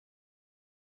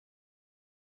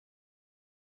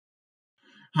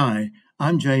Hi,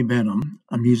 I'm Jay Benham,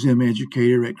 a museum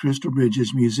educator at Crystal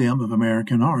Bridges Museum of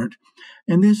American Art,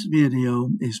 and this video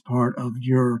is part of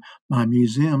your My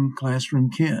Museum Classroom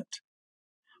Kit.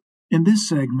 In this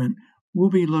segment, we'll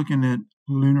be looking at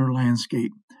Lunar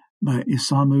Landscape by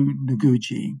Isamu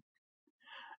Noguchi.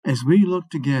 As we look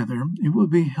together, it will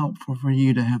be helpful for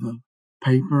you to have a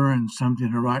paper and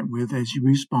something to write with as you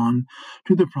respond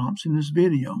to the prompts in this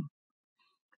video.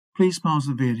 Please pause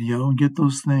the video and get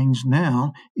those things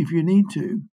now if you need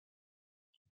to.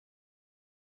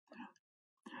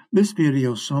 This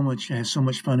video has so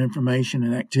much fun information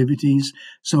and activities,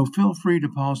 so feel free to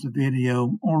pause the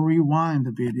video or rewind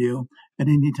the video at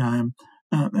any time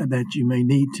that you may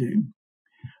need to.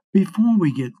 Before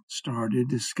we get started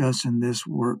discussing this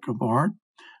work of art,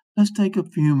 let's take a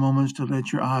few moments to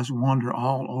let your eyes wander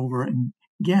all over and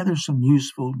gather some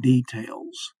useful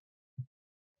details.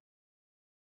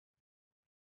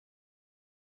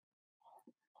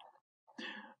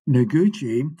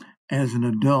 Noguchi, as an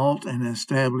adult and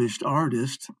established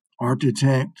artist,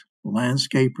 architect,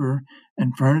 landscaper,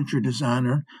 and furniture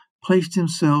designer, placed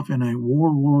himself in a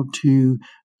World War II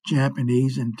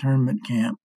Japanese internment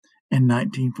camp in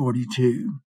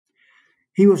 1942.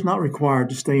 He was not required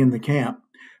to stay in the camp,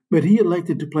 but he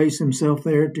elected to place himself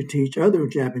there to teach other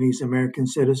Japanese American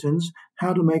citizens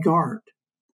how to make art.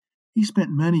 He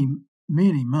spent many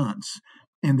months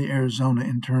in the Arizona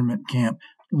internment camp,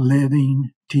 living,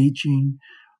 teaching,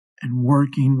 and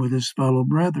working with his fellow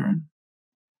brethren.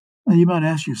 Now, you might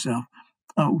ask yourself,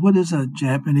 what is a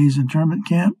Japanese internment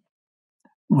camp?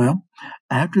 Well,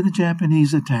 after the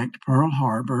Japanese attacked Pearl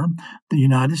Harbor, the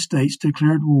United States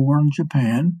declared war on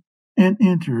Japan and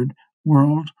entered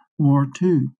World War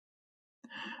II.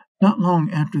 Not long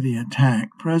after the attack,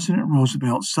 President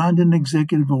Roosevelt signed an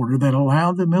executive order that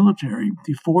allowed the military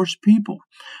to force people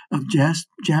of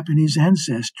Japanese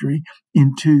ancestry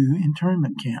into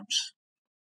internment camps.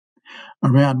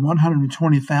 Around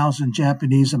 120,000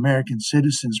 Japanese American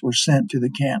citizens were sent to the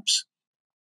camps.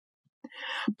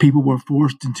 People were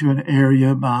forced into an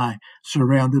area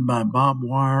surrounded by barbed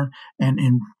wire, and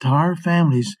entire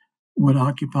families would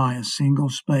occupy a single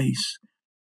space.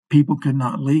 People could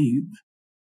not leave.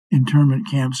 Internment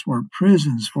camps were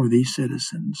prisons for these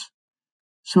citizens.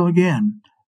 So again,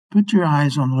 put your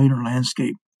eyes on Lunar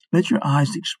Landscape. Let your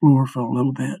eyes explore for a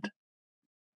little bit.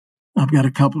 I've got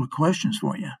a couple of questions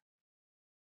for you.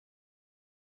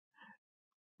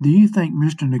 Do you think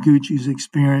Mr. Noguchi's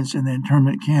experience in the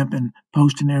internment camp in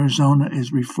Poston, Arizona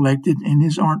is reflected in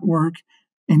his artwork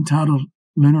entitled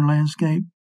Lunar Landscape?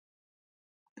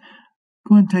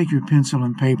 Go ahead and take your pencil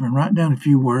and paper and write down a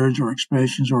few words or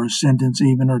expressions or a sentence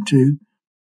even or two.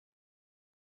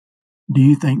 Do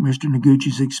you think Mr.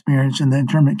 Noguchi's experience in the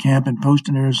internment camp in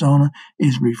Poston, Arizona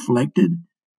is reflected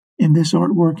in this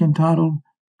artwork entitled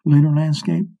Lunar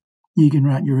Landscape? You can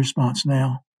write your response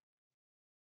now.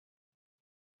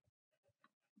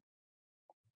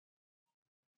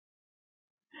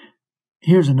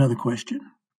 Here's another question.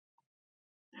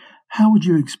 How would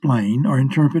you explain or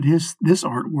interpret this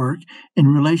artwork in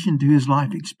relation to his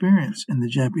life experience in the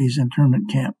Japanese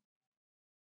internment camp?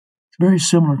 It's a very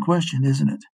similar question, isn't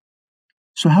it?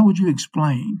 So how would you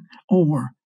explain or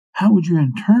how would you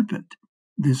interpret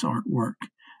this artwork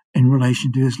in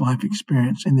relation to his life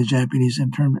experience in the Japanese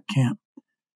internment camp?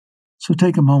 So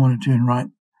take a moment or two and write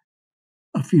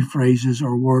a few phrases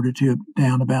or a word or two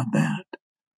down about that.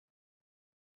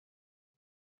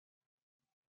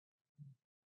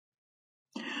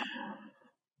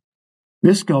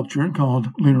 This sculpture, called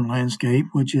Lunar Landscape,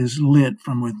 which is lit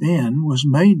from within, was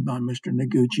made by Mr.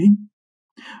 Noguchi.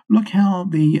 Look how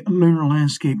the lunar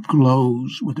landscape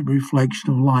glows with the reflection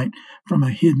of light from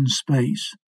a hidden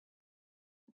space.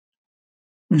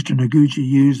 Mr. Noguchi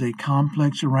used a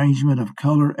complex arrangement of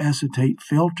color acetate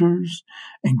filters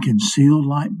and concealed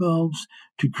light bulbs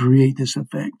to create this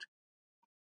effect.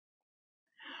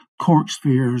 Cork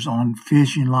spheres on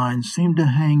fishing lines seem to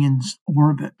hang in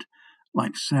orbit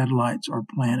like satellites or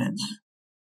planets.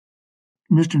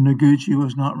 Mr. Noguchi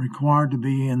was not required to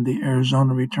be in the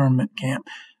Arizona internment camp.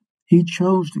 He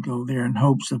chose to go there in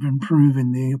hopes of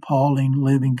improving the appalling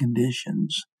living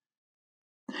conditions.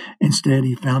 Instead,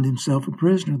 he found himself a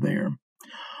prisoner there.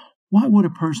 Why would a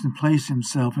person place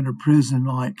himself in a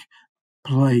prison-like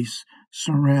place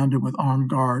surrounded with armed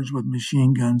guards with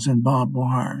machine guns and barbed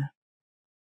wire?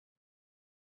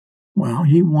 Well,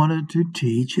 he wanted to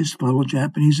teach his fellow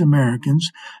Japanese Americans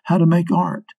how to make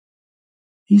art.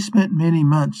 He spent many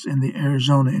months in the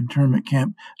Arizona internment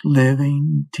camp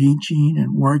living, teaching,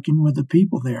 and working with the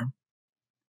people there.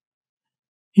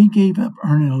 He gave up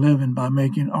earning a living by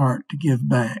making art to give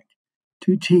back,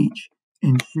 to teach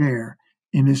and share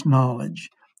in his knowledge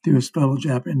to his fellow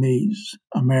Japanese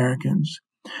Americans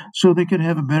so they could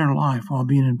have a better life while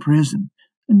being in prison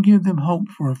and give them hope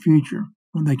for a future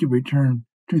when they could return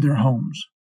to their homes.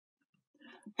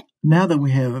 Now that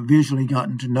we have visually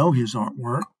gotten to know his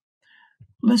artwork,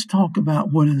 let's talk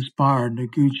about what inspired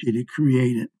Noguchi to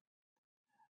create it.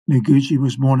 Noguchi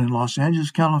was born in Los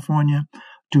Angeles, California,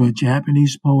 to a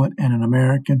Japanese poet and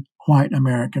an white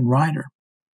American writer.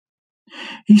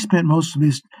 He spent most of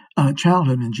his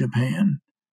childhood in Japan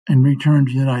and returned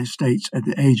to the United States at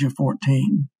the age of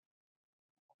 14.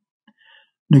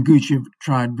 Noguchi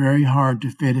tried very hard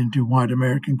to fit into white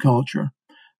American culture,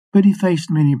 but he faced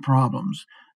many problems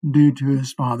due to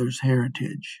his father's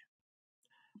heritage.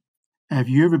 Have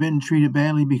you ever been treated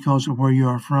badly because of where you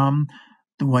are from,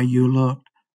 the way you looked,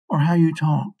 or how you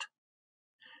talked?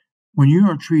 When you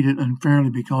are treated unfairly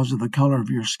because of the color of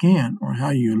your skin or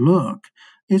how you look,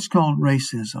 it's called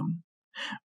racism.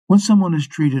 When someone is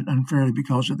treated unfairly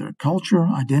because of their culture,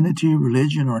 identity,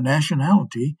 religion, or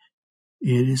nationality,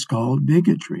 it is called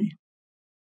bigotry.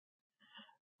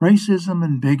 Racism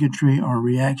and bigotry are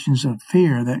reactions of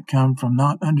fear that come from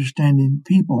not understanding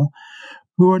people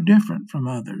who are different from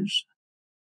others.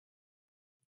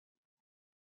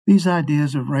 These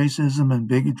ideas of racism and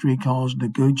bigotry caused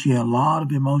Noguchi a lot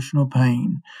of emotional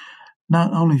pain,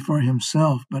 not only for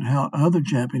himself, but how other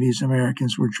Japanese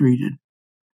Americans were treated.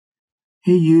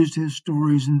 He used his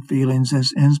stories and feelings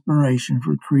as inspiration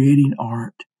for creating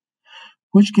art,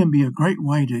 which can be a great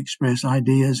way to express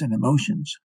ideas and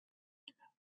emotions.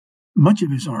 Much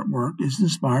of his artwork is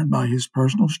inspired by his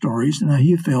personal stories and how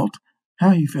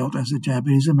he felt as a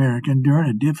Japanese American during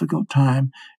a difficult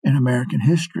time in American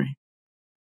history.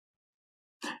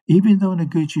 Even though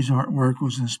Noguchi's artwork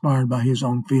was inspired by his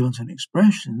own feelings and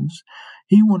expressions,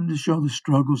 he wanted to show the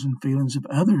struggles and feelings of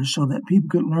others so that people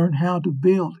could learn how to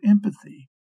build empathy.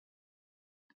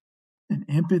 And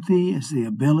empathy is the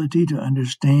ability to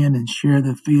understand and share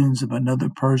the feelings of another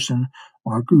person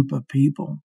or group of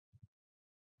people.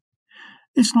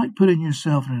 It's like putting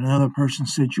yourself in another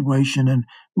person's situation and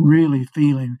really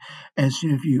feeling as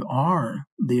if you are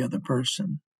the other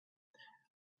person.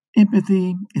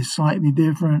 Empathy is slightly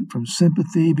different from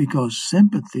sympathy because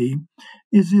sympathy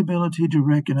is the ability to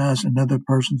recognize another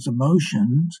person's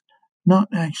emotions, not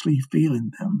actually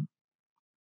feeling them.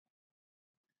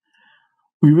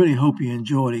 We really hope you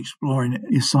enjoyed exploring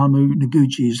Isamu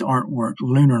Noguchi's artwork,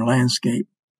 Lunar Landscape.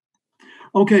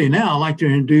 Okay, now I'd like to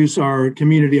introduce our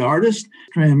community artist,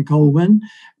 Tram Colwin.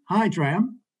 Hi,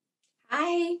 Tram.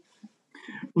 Hi.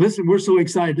 Listen, we're so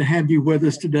excited to have you with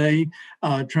us today.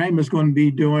 Tram is going to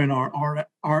be doing our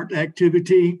art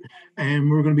activity, and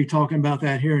we're going to be talking about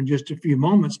that here in just a few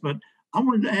moments. But I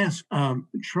wanted to ask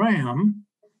Tram,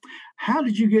 how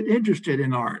did you get interested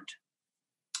in art?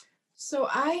 So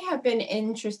I have been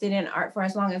interested in art for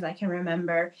as long as I can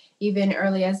remember, even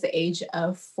early as the age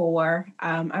of 4.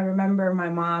 I remember my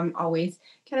mom always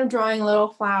kind of drawing little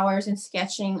flowers and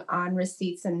sketching on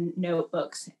receipts and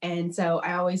notebooks. And so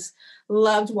I always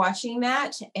loved watching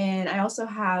that. And I also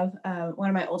have one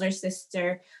of my older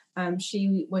sister.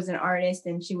 She was an artist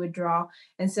and she would draw.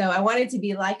 And so I wanted to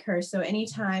be like her. So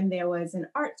anytime there was an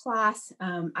art class,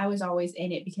 I was always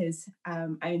in it because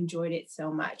I enjoyed it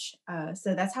so much.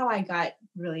 So that's how I got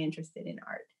really interested in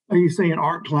art. Are you saying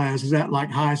art class? Is that like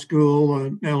high school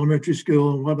or elementary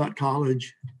school? What about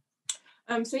college?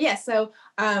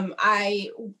 I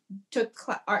took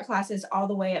art classes all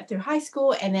the way up through high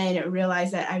school and then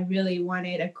realized that I really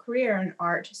wanted a career in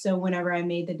art. So whenever I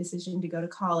made the decision to go to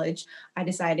college, I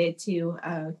decided to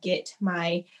get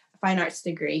my fine arts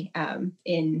degree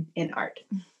in art.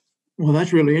 Well,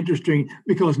 that's really interesting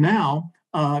because now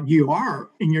you are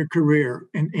in your career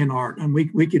in art, and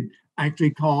we could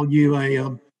actually call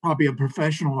you probably a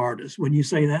professional artist. Wouldn't you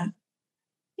say that?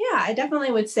 Yeah, I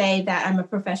definitely would say that I'm a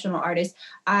professional artist.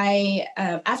 I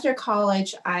After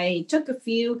college, I took a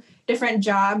few different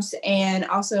jobs and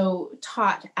also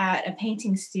taught at a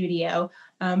painting studio.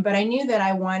 But I knew that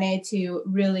I wanted to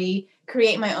really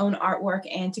create my own artwork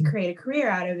and to create a career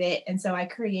out of it. And so I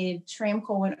created Tram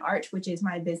Colwin Art, which is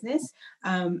my business.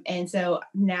 And so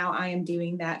now I am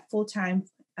doing that full time,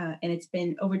 and it's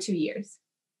been over 2 years.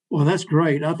 Well, that's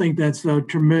great. I think that's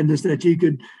tremendous that you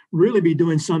could really be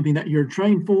doing something that you're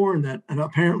trained for and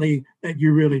apparently that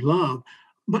you really love.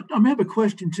 But I have a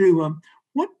question too.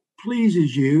 What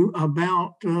pleases you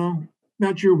about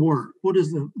your work? What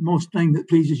is the most thing that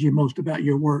pleases you most about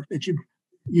your work that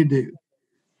you do?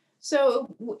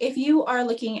 So if you are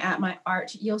looking at my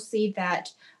art, you'll see that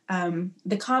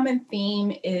the common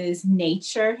theme is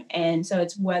nature. And so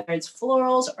it's whether it's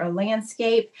florals or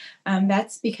landscape.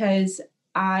 That's because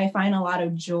I find a lot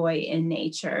of joy in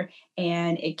nature,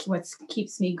 and what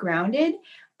keeps me grounded.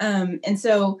 And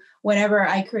so whenever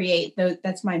I create,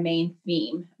 that's my main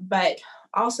theme. But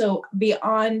also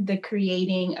beyond the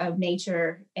creating of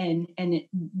nature and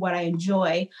what I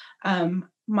enjoy,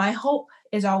 my hope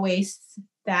is always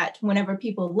that whenever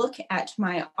people look at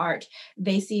my art,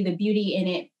 they see the beauty in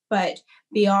it. But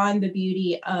beyond the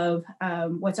beauty of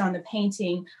what's on the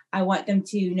painting, I want them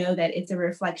to know that it's a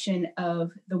reflection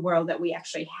of the world that we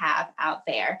actually have out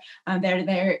there.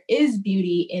 There is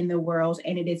beauty in the world,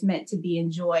 and it is meant to be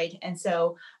enjoyed. And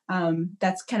so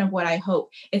that's kind of what I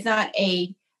hope. It's not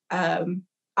a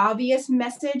obvious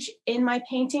message in my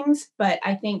paintings, but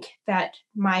I think that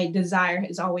my desire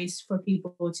is always for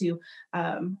people to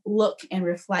look and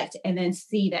reflect and then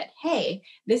see that, hey,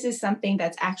 this is something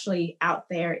that's actually out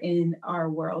there in our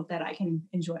world that I can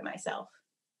enjoy myself.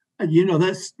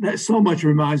 That so much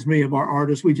reminds me of our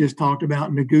artist we just talked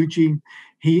about, Noguchi.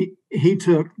 He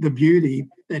took the beauty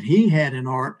that he had in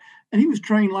art, and he was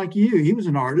trained like you. He was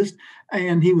an artist,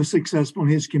 and he was successful in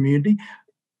his community.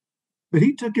 But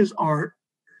he took his art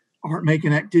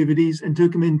making activities and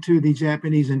took them into the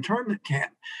Japanese internment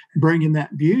camp, bringing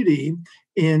that beauty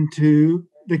into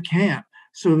the camp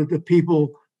so that the people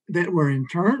that were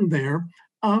interned there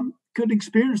could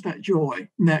experience that joy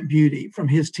and that beauty from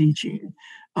his teaching.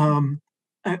 And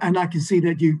I can see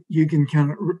that you can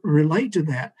kind of relate to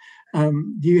that.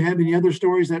 Do you have any other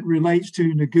stories that relates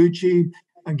to Noguchi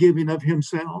giving of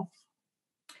himself?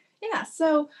 Yeah,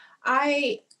 so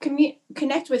I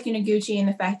connect with Noguchi in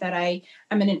the fact that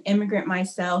I'm an immigrant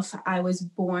myself. I was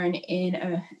born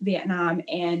in Vietnam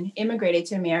and immigrated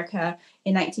to America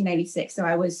in 1996. So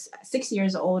I was 6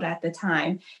 years old at the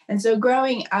time. And so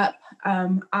growing up,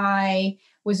 I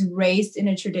was raised in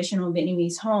a traditional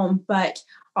Vietnamese home, but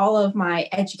all of my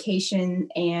education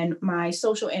and my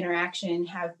social interaction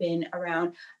have been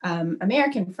around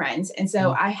American friends. And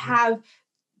so I have,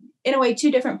 in a way,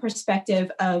 two different perspectives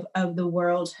of the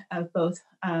world of both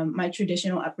my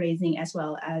traditional upbringing as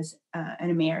well as an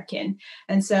American.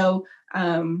 And so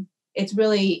it's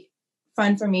really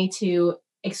fun for me to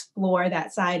explore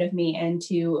that side of me and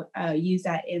to use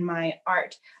that in my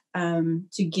art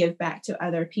to give back to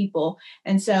other people.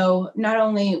 And so not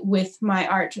only with my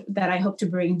art that I hope to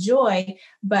bring joy,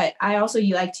 but I also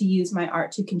like to use my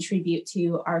art to contribute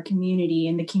to our community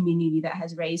and the community that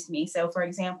has raised me. So for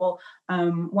example,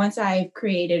 once I've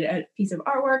created a piece of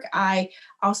artwork, I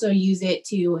also use it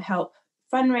to help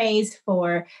fundraise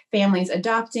for families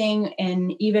adopting,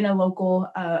 and even a local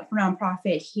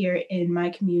nonprofit here in my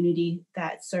community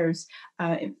that serves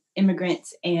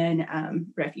immigrants and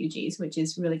refugees, which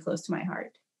is really close to my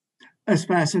heart. That's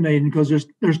fascinating because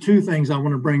there's two things I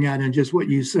want to bring out in just what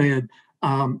you said.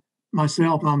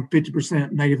 Myself, I'm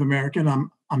 50% Native American.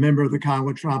 I'm a member of the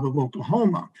Kiowa tribe of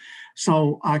Oklahoma.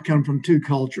 So I come from two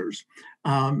cultures.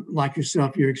 Like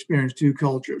yourself, you experienced two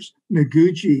cultures.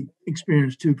 Noguchi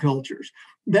experienced two cultures.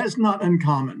 That's not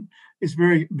uncommon. It's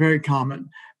very, very common.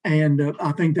 And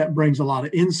I think that brings a lot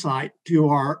of insight to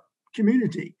our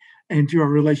community and to our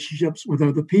relationships with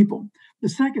other people. The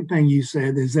second thing you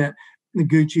said is that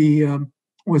Noguchi,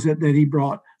 was it that he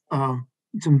brought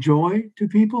some joy to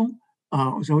people?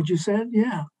 Is that what you said?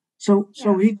 Yeah. So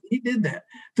he did that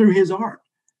through his art,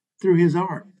 through his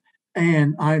art.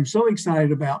 And I'm so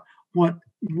excited about what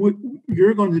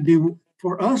you're going to do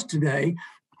for us today.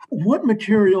 What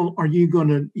material are you going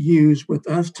to use with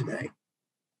us today?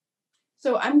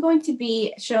 So I'm going to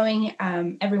be showing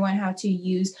everyone how to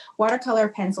use watercolor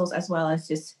pencils as well as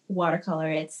just watercolor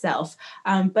itself.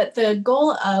 But the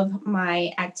goal of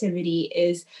my activity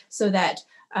is so that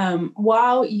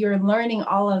while you're learning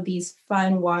all of these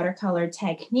fun watercolor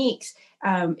techniques,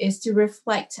 is to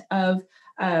reflect of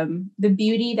the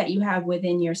beauty that you have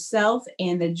within yourself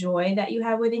and the joy that you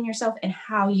have within yourself and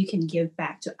how you can give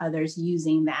back to others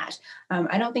using that.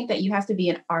 I don't think that you have to be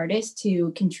an artist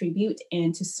to contribute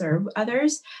and to serve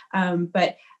others.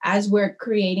 But as we're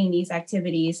creating these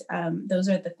activities, those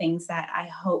are the things that I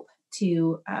hope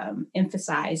to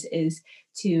emphasize is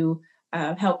to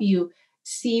help you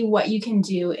see what you can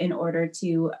do in order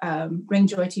to bring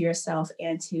joy to yourself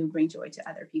and to bring joy to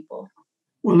other people.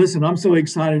 Well, listen, I'm so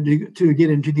excited to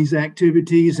get into these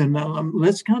activities, and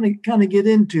let's kind of get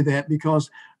into that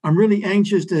because I'm really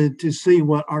anxious to see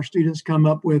what our students come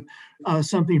up with,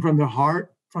 something from their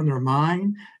heart, from their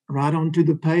mind, right onto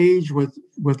the page with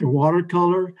their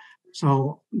watercolor.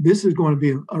 So this is going to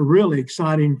be a really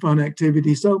exciting, fun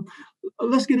activity. So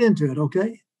let's get into it,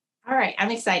 okay? All right,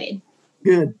 I'm excited.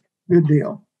 Good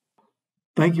deal.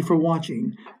 Thank you for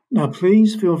watching. Now,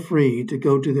 please feel free to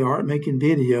go to the art making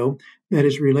video that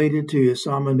is related to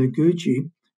Isamu Noguchi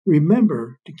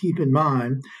Remember to keep in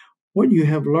mind what you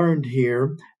have learned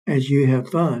here as you have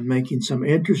fun making some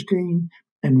interesting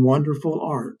and wonderful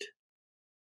art.